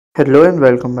Hello and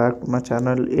welcome back to my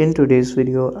channel. In today's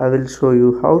video, I will show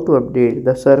you how to update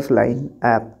the Surfline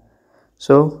app.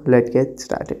 So let's get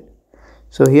started.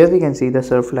 So here we can see the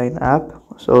Surfline app.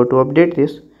 So to update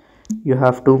this, you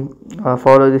have to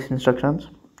follow these instructions.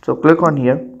 So click on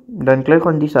here, then click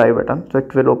on the I button. So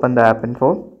it will open the app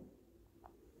info.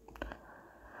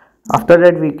 After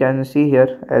that, we can see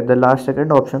here at the last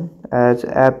second option as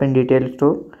app in detail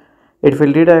store. It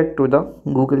will redirect to the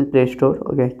Google Play Store.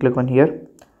 Okay, click on here.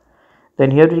 Then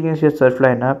here we can see a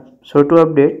Surfline app. So to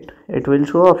update, it will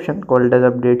show option called as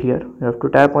update here. You have to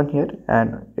tap on here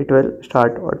and it will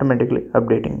start automatically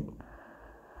updating.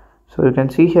 So you can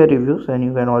see here reviews and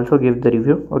you can also give the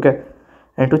review. Okay,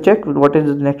 and to check what is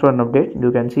the next one update,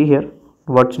 you can see here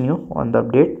what's new on the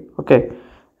update. Okay,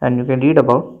 and you can read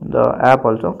about the app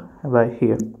also by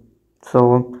here.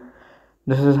 So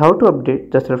this is how to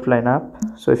update the Surfline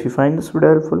app. So if you find this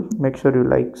video helpful, make sure you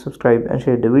like, subscribe and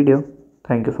share the video.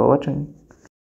 Thank you for watching.